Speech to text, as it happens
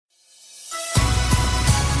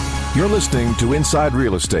You're listening to Inside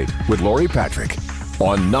Real Estate with Lori Patrick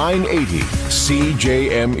on 980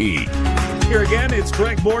 CJME. Here again, it's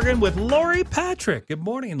Greg Morgan with Lori Patrick. Good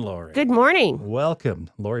morning, Lori. Good morning. Welcome.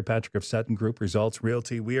 Lori Patrick of Sutton Group Results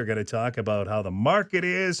Realty. We are going to talk about how the market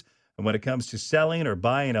is and when it comes to selling or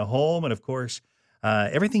buying a home. And of course,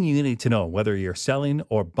 everything you need to know, whether you're selling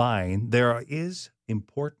or buying, there is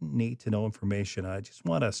important need to know information. I just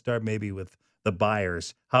want to start maybe with the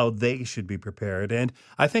buyers, how they should be prepared. And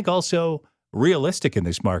I think also realistic in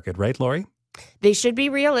this market, right, Lori? They should be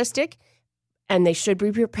realistic and they should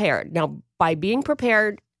be prepared. Now, by being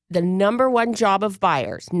prepared, the number one job of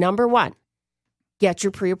buyers, get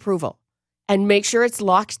your pre-approval and make sure it's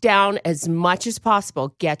locked down as much as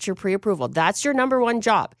possible. Get your pre-approval. That's your number one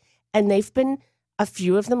job. And a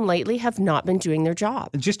few of them lately have not been doing their job.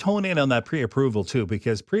 Just hone in on that pre-approval too,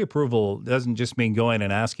 because pre-approval doesn't just mean going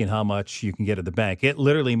and asking how much you can get at the bank. It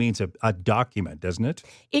literally means a document, doesn't it?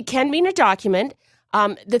 It can mean a document.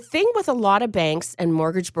 The thing with a lot of banks and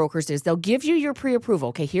mortgage brokers is they'll give you your pre-approval.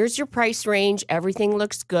 Okay, here's your price range. Everything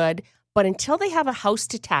looks good. But until they have a house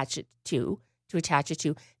to attach it to,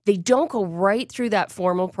 they don't go right through that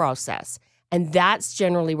formal process. And that's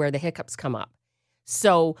generally where the hiccups come up.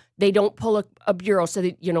 So they don't pull a bureau so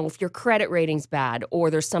that, if your credit rating's bad or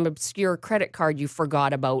there's some obscure credit card you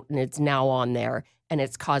forgot about and it's now on there and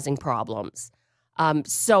it's causing problems.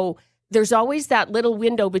 So there's always that little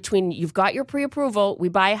window between you've got your pre-approval, we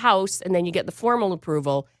buy a house, and then you get the formal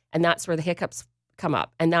approval, and that's where the hiccups come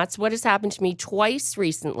up. And that's what has happened to me twice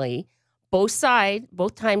recently. Both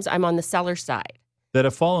times I'm on the seller side. That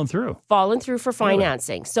have fallen through. For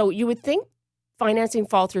financing. Really? So you would think financing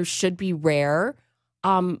fall through should be rare.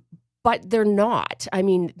 But they're not. I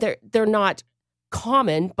mean, they're not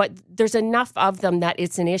common, but there's enough of them that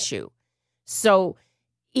it's an issue. So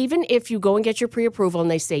even if you go and get your pre-approval and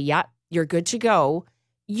they say, yeah, you're good to go,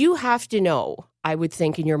 you have to know, I would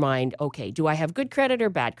think in your mind, okay, do I have good credit or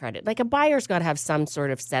bad credit? Like a buyer's got to have some sort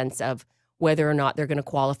of sense of whether or not they're going to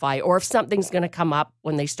qualify or if something's going to come up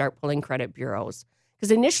when they start pulling credit bureaus. Because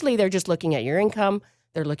initially they're just looking at your income.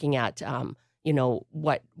 They're looking at,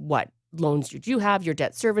 what loans you do have, your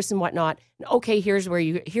debt service and whatnot. Okay, here's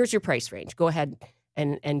your price range. Go ahead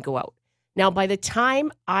and go out. Now, by the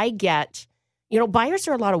time I get, buyers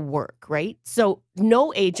are a lot of work, right? So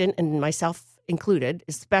no agent, and myself included,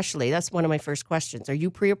 especially, that's one of my first questions. Are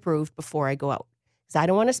you pre-approved before I go out? Because I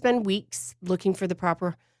don't want to spend weeks looking for the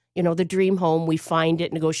proper, the dream home. We find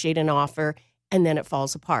it, negotiate an offer, and then it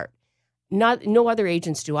falls apart. No other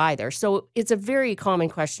agents do either. So it's a very common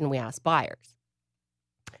question we ask buyers.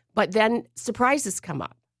 But then surprises come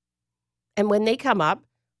up. And when they come up,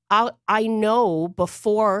 I know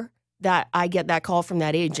before that I get that call from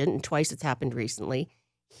that agent, and twice it's happened recently,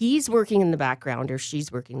 he's working in the background or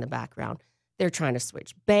she's working in the background. They're trying to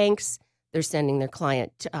switch banks. They're sending their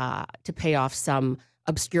client to pay off some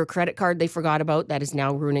obscure credit card they forgot about that is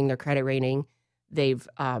now ruining their credit rating. They've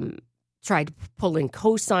tried to pull in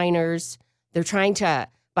co-signers. They're trying to,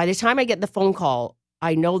 by the time I get the phone call,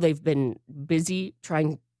 I know they've been busy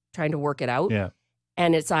trying to work it out. Yeah.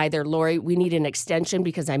 And it's either, Lori, we need an extension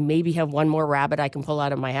because I maybe have one more rabbit I can pull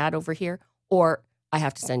out of my hat over here, or I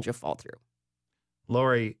have to send you a fall through.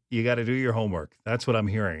 Lori, you got to do your homework. That's what I'm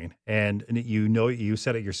hearing. And you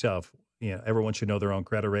said it yourself. Everyone should know their own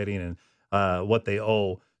credit rating and what they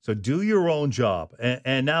owe. So do your own job.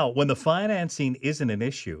 And now when the financing isn't an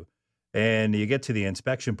issue and you get to the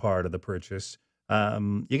inspection part of the purchase,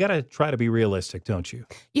 you got to try to be realistic, don't you?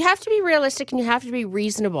 You have to be realistic and you have to be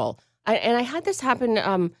reasonable. And I had this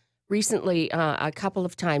happen recently a couple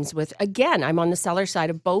of times with, again, I'm on the seller side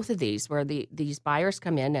of both of these where these buyers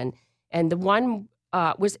come in and the one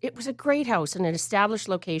was a great house in an established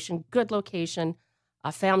location, good location,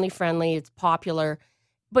 family friendly, it's popular,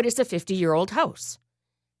 but it's a 50-year-old house.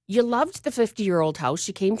 You loved the 50-year-old house.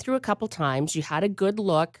 You came through a couple times. You had a good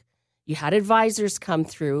look. You had advisors come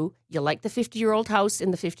through. You liked the 50-year-old house in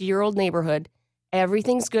the 50-year-old neighborhood.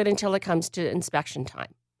 Everything's good until it comes to inspection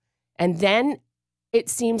time. And then it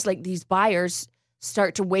seems like these buyers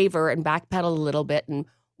start to waver and backpedal a little bit. And,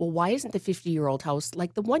 well, why isn't the 50-year-old house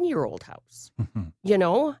like the 1-year-old house?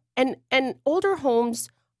 And older homes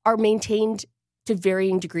are maintained to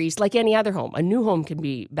varying degrees like any other home. A new home can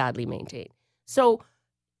be badly maintained. So,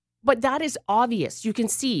 but that is obvious. You can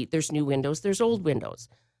see there's new windows, there's old windows.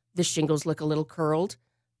 The shingles look a little curled.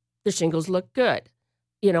 The shingles look good.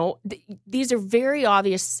 These are very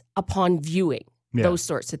obvious upon viewing, those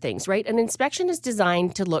sorts of things, right? An inspection is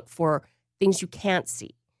designed to look for things you can't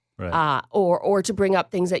see, right. Or to bring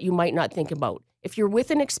up things that you might not think about. If you're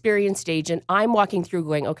with an experienced agent, I'm walking through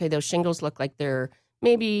going, okay, those shingles look like they're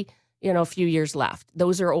maybe, a few years left.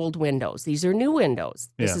 Those are old windows. These are new windows.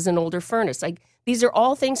 This Yeah. is an older furnace. Like, these are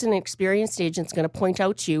all things an experienced agent's going to point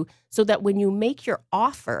out to you, so that when you make your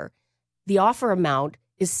offer, the offer amount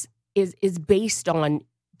is based on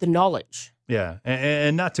the knowledge. Yeah,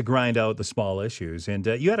 and not to grind out the small issues. And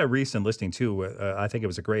you had a recent listing too. I think it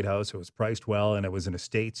was a great house. It was priced well, and it was an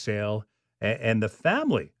estate sale. And the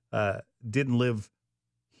family didn't live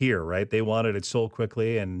here, right? They wanted it sold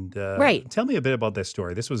quickly. And Right. Tell me a bit about this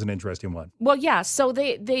story. This was an interesting one. Well, yeah. So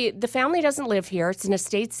the family doesn't live here. It's an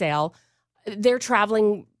estate sale. They're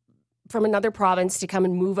traveling from another province to come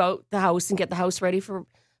and move out the house and get the house ready for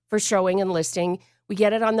showing and listing. We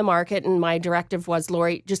get it on the market, and my directive was,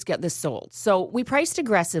 Lori, just get this sold. So we priced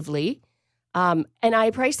aggressively, and I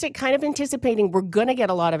priced it kind of anticipating we're going to get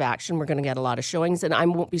a lot of action. We're going to get a lot of showings, and I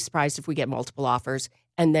won't be surprised if we get multiple offers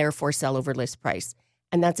and therefore sell over list price.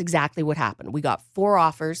 And that's exactly what happened. We got 4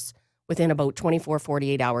 offers. Within about 24,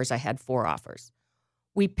 48 hours, I had 4 offers.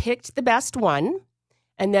 We picked the best one,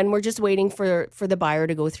 and then we're just waiting for the buyer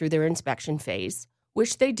to go through their inspection phase,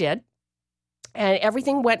 which they did. And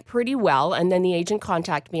everything went pretty well. And then the agent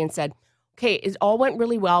contacted me and said, okay, it all went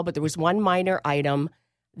really well, but there was one minor item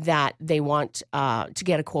that they want to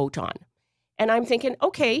get a quote on. And I'm thinking,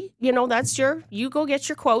 okay, that's you go get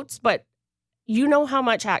your quotes, but you know how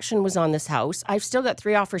much action was on this house. I've still got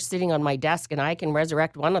 3 offers sitting on my desk, and I can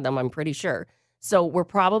resurrect one of them, I'm pretty sure. So we're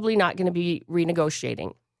probably not going to be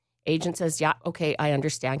renegotiating. Agent says, yeah, okay, I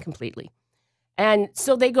understand completely. And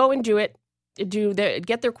so they go and get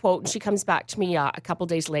their quote, and she comes back to me a couple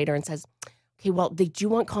days later and says, okay, well, they do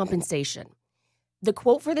want compensation. The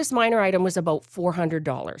quote for this minor item was about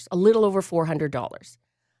 $400, a little over $400.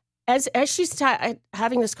 As she's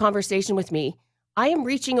having this conversation with me, I am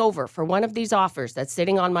reaching over for one of these offers that's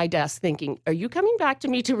sitting on my desk thinking, are you coming back to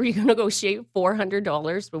me to renegotiate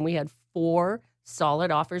 $400 when we had 4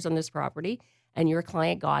 solid offers on this property and your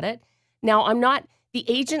client got it? Now, the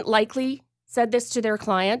agent likely said this to their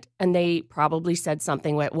client, and they probably said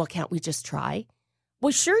something like, well, can't we just try?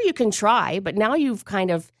 Well, sure, you can try, but now you've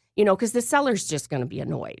kind of, because the seller's just going to be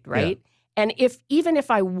annoyed, right? Yeah. And even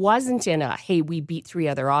if I wasn't in hey, we beat 3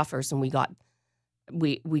 other offers and we got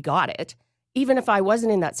it, even if I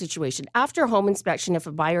wasn't in that situation, after a home inspection, if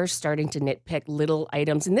a buyer is starting to nitpick little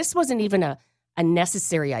items, and this wasn't even a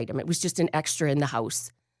necessary item, it was just an extra in the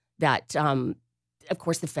house that, of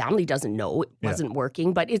course, the family doesn't know it wasn't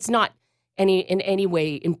working, but it's not in any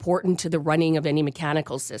way important to the running of any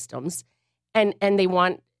mechanical systems, and they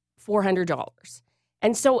want $400.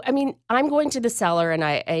 And so, I mean, I'm going to the seller, and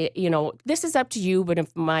I this is up to you, but in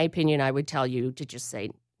my opinion, I would tell you to just say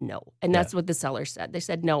no. And that's what the seller said. They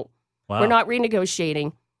said, no, we're not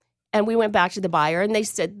renegotiating. And we went back to the buyer, and they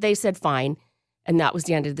said fine. And that was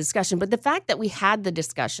the end of the discussion. But the fact that we had the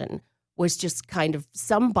discussion was just kind of,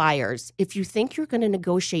 some buyers, if you think you're going to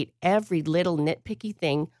negotiate every little nitpicky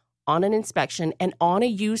thing on an inspection and on a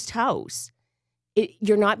used house,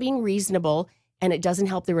 you're not being reasonable, and it doesn't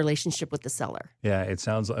help the relationship with the seller. Yeah, it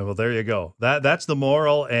sounds like, well, there you go. That's the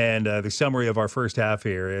moral, and the summary of our first half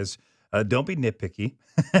here is don't be nitpicky,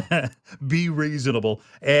 be reasonable,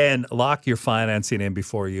 and lock your financing in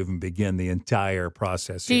before you even begin the entire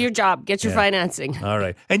process. Do your job. Get your financing. All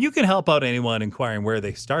right. And you can help out anyone inquiring where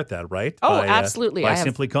they start that, right? Oh, absolutely. By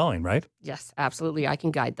simply calling, right? Yes, absolutely. I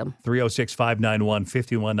can guide them.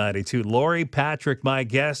 306-591-5192. Lori Patrick, my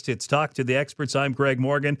guest. It's Talk to the Experts. I'm Greg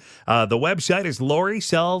Morgan. The website is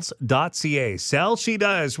lorisells.ca. Sell she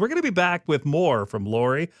does. We're going to be back with more from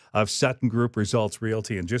Lori of Sutton Group Results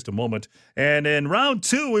Realty in just a moment. And in round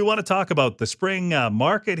 2, we want to talk about the spring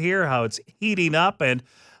market here, how it's heating up, and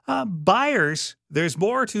buyers. There's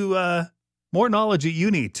more knowledge that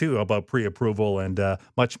you need, too, about pre-approval and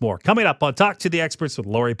much more. Coming up on Talk to the Experts with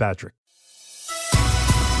Lori Patrick.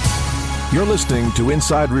 You're listening to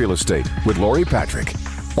Inside Real Estate with Lori Patrick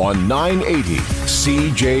on 980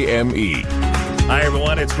 CJME. Hi,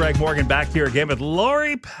 everyone. It's Greg Morgan back here again with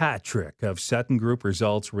Lori Patrick of Sutton Group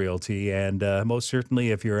Results Realty. And most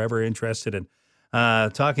certainly, if you're ever interested in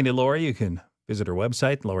talking to Lori, you can visit her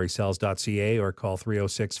website, lorisells.ca, or call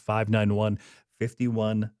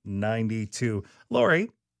 306-591-5192. Lori,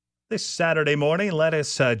 this Saturday morning, let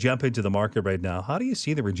us jump into the market right now. How do you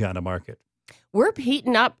see the Regina market? We're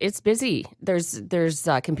heating up. It's busy. There's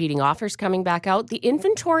competing offers coming back out. The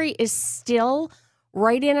inventory is still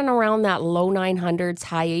right in and around that low 900s,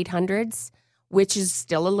 high 800s, which is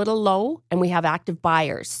still a little low, and we have active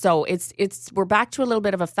buyers. So we're back to a little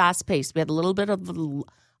bit of a fast pace. We had a little bit of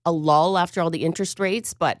a lull after all the interest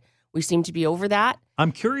rates, but we seem to be over that.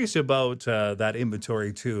 I'm curious about that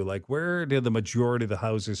inventory too. Like, where did the majority of the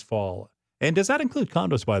houses fall? And does that include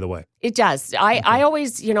condos, by the way? It does. I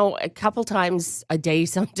always, a couple times a day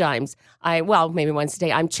sometimes, maybe once a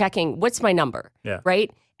day, I'm checking what's my number,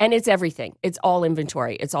 right? And it's everything. It's all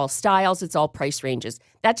inventory. It's all styles. It's all price ranges.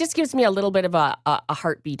 That just gives me a little bit of a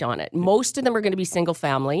heartbeat on it. Most of them are going to be single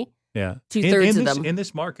family. Yeah. 2/3 of them. In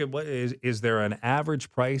this market, what is there an average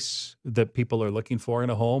price that people are looking for in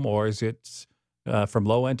a home, or is it from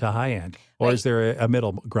low end to high end? Or is there a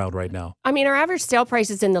middle ground right now? I mean, our average sale price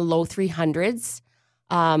is in the low 300s,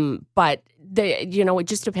 but it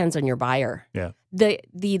just depends on your buyer. Yeah.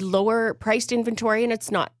 The lower priced inventory, and it's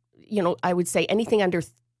not, I would say anything under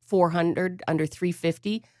 400, under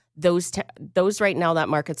 350. Those right now, that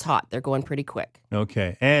market's hot. They're going pretty quick.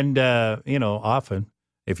 Okay, and often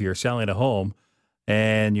if you're selling a home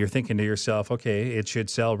and you're thinking to yourself, okay, it should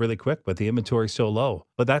sell really quick, but the inventory's so low.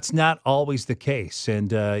 But that's not always the case,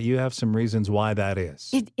 and you have some reasons why that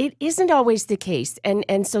is. It isn't always the case,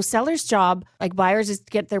 and so seller's job, like buyers, is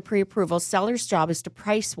to get their pre-approval. Seller's job is to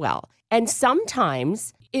price well, and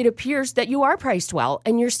sometimes it appears that you are priced well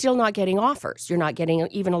and you're still not getting offers. You're not getting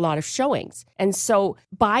even a lot of showings. And so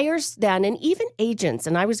buyers then, and even agents,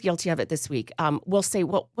 and I was guilty of it this week, will say,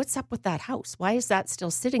 well, what's up with that house? Why is that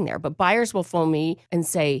still sitting there? But buyers will phone me and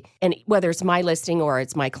say, and whether it's my listing or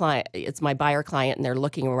it's my client, it's my buyer client, and they're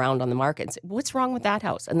looking around on the market and say, what's wrong with that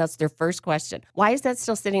house? And that's their first question. Why is that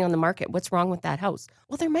still sitting on the market? What's wrong with that house?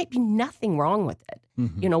 Well, there might be nothing wrong with it.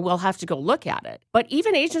 Mm-hmm. We'll have to go look at it. But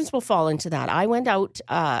even agents will fall into that. I went out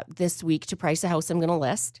this week to price a house I'm going to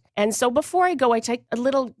list. And so before I go, I take a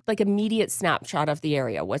little immediate snapshot of the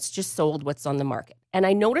area, what's just sold, what's on the market. And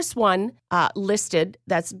I noticed one listed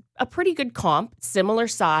that's a pretty good comp, similar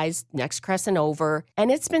size, next crescent over,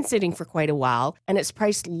 and it's been sitting for quite a while, and it's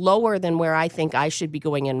priced lower than where I think I should be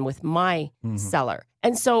going in with my seller.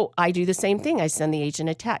 And so I do the same thing. I send the agent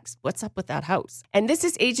a text. What's up with that house? And this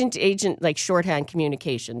is agent to agent, shorthand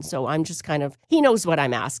communication. So I'm just he knows what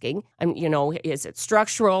I'm asking. Is it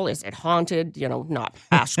structural? Is it haunted? Not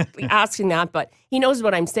asking that, but he knows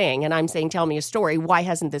what I'm saying. And I'm saying, tell me a story. Why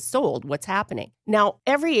hasn't this sold? What's happening? Now,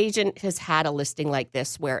 every agent has had a listing like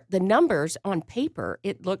this where the numbers on paper,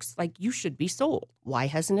 it looks like you should be sold. Why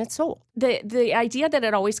hasn't it sold? The idea that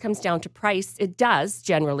it always comes down to price, it does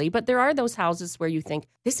generally, but there are those houses where you think,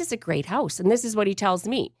 this is a great house. And this is what he tells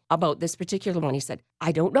me about this particular one. He said,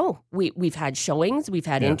 I don't know. We've had showings, we've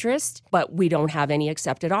had interest, but we don't have any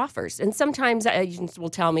accepted offers. And sometimes agents will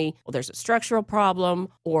tell me, well, there's a structural problem,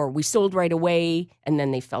 or we sold right away and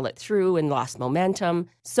then they fell it through and lost momentum.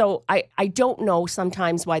 So I don't know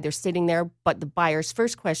sometimes why they're sitting there, but the buyer's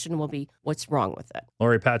first question will be, what's wrong with it?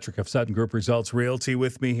 Lori Patrick of Sutton Group Results Realty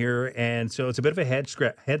with me here. And so it's a bit of a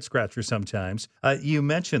head scratcher sometimes. You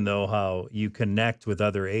mentioned, though, how you connect with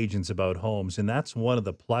other agents about homes. And that's one of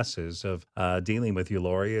the pluses of dealing with you,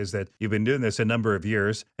 Lori, is that you've been doing this a number of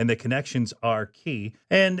years and the connections are key.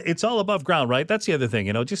 And it's all above ground, right? That's the other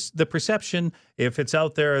thing, just the perception, if it's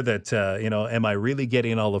out there that, am I really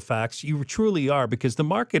getting all the facts? You truly are, because the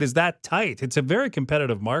market is that tight. It's a very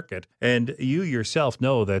competitive market. And you yourself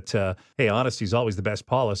know that, hey, honesty is always the best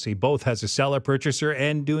policy, both as a seller, purchaser,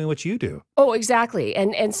 and doing what you do. Oh, exactly.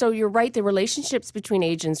 And so you're right. The relationships between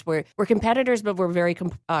agents, we're competitors, but we're very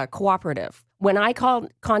cooperative. When I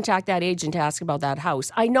contact that agent to ask about that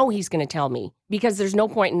house, I know he's going to tell me, because there's no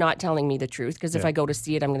point in not telling me the truth, because if I go to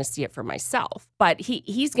see it, I'm going to see it for myself. But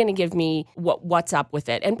he's going to give me what's up with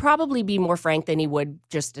it, and probably be more frank than he would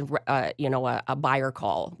just a buyer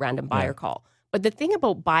call, random buyer call. But the thing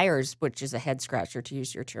about buyers, which is a head scratcher to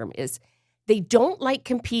use your term, is they don't like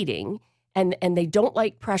competing and they don't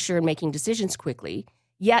like pressure and making decisions quickly.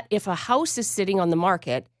 Yet if a house is sitting on the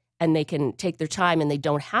market and they can take their time and they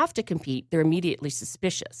don't have to compete, they're immediately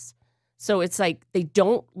suspicious. So it's like they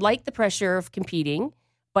don't like the pressure of competing,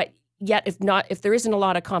 but yet if there isn't a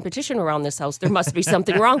lot of competition around this house, there must be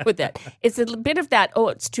something wrong with it. It's a bit of that,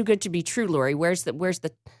 it's too good to be true, Lori. Where's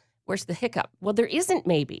the hiccup? Well, there isn't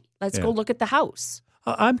maybe. Let's go look at the house.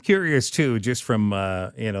 I'm curious too, just from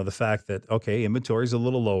the fact that inventory is a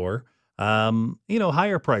little lower,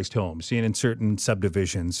 higher priced homes in certain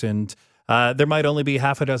subdivisions, and there might only be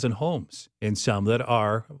half a dozen homes in some that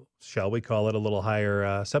are, shall we call it, a little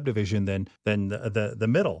higher subdivision than the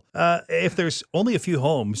middle. If there's only a few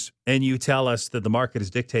homes and you tell us that the market is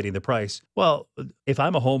dictating the price, well, if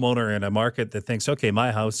I'm a homeowner in a market that thinks, okay,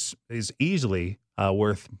 my house is easily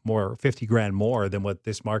worth $50,000 more than what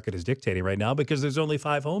this market is dictating right now because there's only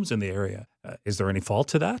 5 homes in the area. Is there any fault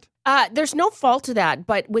to that? There's no fault to that,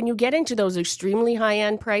 but when you get into those extremely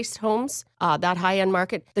high-end priced homes, that high-end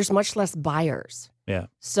market, there's much less buyers. Yeah.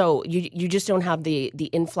 So you just don't have the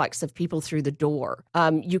influx of people through the door.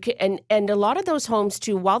 You can and a lot of those homes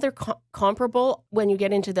too, while they're comparable, when you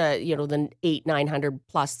get into the the 800-900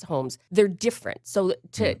 plus homes, they're different. So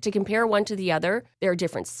to compare one to the other, they're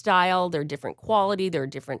different style, they're different quality, they're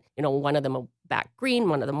different. One of them will back green,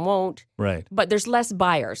 one of them won't. Right. But there's less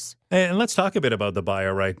buyers. And let's talk a bit about the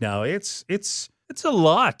buyer right now. It's a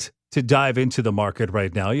lot to dive into the market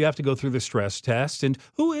right now. You have to go through the stress test. And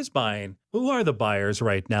who is buying? Who are the buyers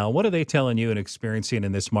right now? What are they telling you and experiencing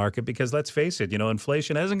in this market? Because let's face it,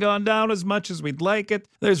 inflation hasn't gone down as much as we'd like it.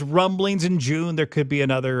 There's rumblings in June. There could be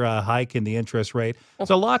another hike in the interest rate. It's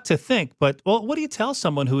a lot to think. But what do you tell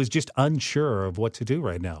someone who is just unsure of what to do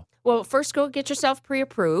right now? Well, first go get yourself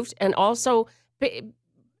pre-approved, and also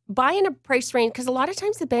buy in a price range, because a lot of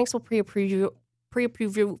times the banks will pre-approve you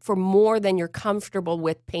for more than you're comfortable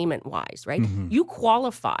with payment-wise, right? Mm-hmm. You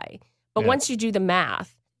qualify, but once you do the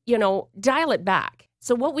math, dial it back.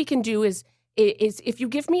 So what we can do is if you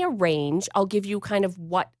give me a range, I'll give you kind of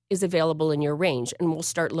what is available in your range, and we'll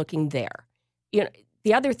start looking there.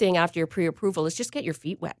 The other thing after your pre-approval is just get your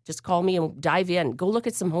feet wet. Just call me and dive in. Go look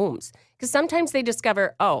at some homes. Because sometimes they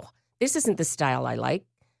discover, oh, this isn't the style I like.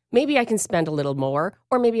 Maybe I can spend a little more,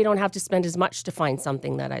 or maybe I don't have to spend as much to find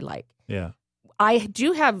something that I like. Yeah. I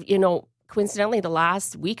do have, coincidentally, the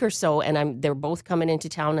last week or so, and they're both coming into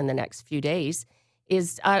town in the next few days,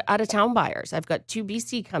 is out-of-town buyers. I've got 2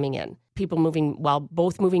 BC coming in. People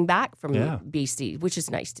both moving back from BC, which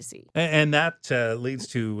is nice to see. And that leads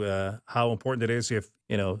to how important it is if,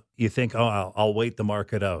 you think, oh, I'll wait the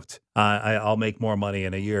market out. I'll make more money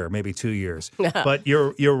in a year, maybe 2 years. But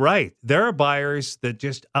you're right. There are buyers that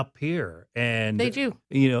just appear, and they do.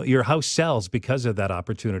 Your house sells because of that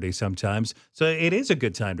opportunity sometimes. So it is a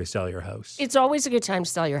good time to sell your house. It's always a good time to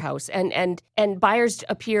sell your house, and buyers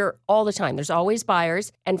appear all the time. There's always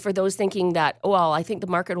buyers, and for those thinking that, I think the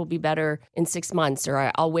market will be better in 6 months,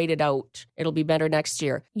 or I'll wait it out, it'll be better next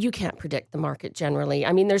year. You can't predict the market generally.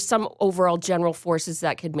 I mean, there's some overall general forces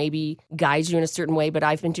that could maybe guide you in a certain way, but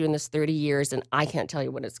I've been doing this 30 years, and I can't tell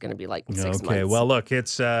you what it's going to be like in 6 months. Okay, well, look,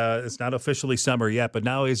 it's not officially summer yet, but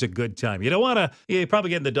now is a good time. You don't want to, you're probably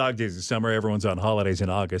getting the dog days of summer. Everyone's on holidays in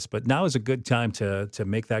August, but now is a good time to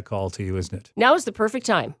make that call to you, isn't it? Now is the perfect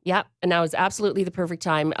time. Yeah, and now is absolutely the perfect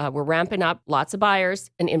time. We're ramping up, lots of buyers,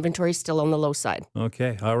 and inventory still on the low side.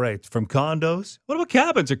 Okay, all right. From condos, what about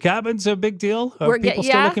cabins? Are cabins a big deal? Are people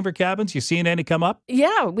still looking for cabins? You seeing any come up?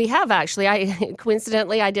 Yeah, we have actually.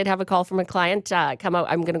 Coincidentally, I did have a call from a client come out.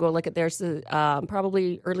 I'm going to go look at theirs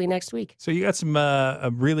probably early next week. So you got some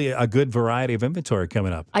really a good variety of inventory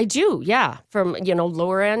coming up. I do, yeah. From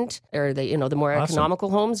lower end, or the more economical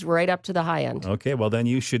homes, right up to the high end. Okay, well then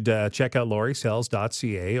you should check out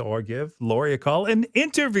LoriSells.ca or give Lori a call and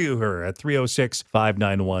interview her at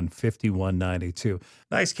 306-591-5192.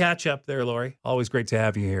 Nice catch up there, Lori. Always great to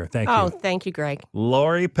have you here. Thank you. Oh, thank you, Greg.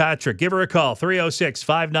 Lori Patrick. Give her a call,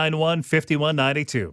 306-591-5192.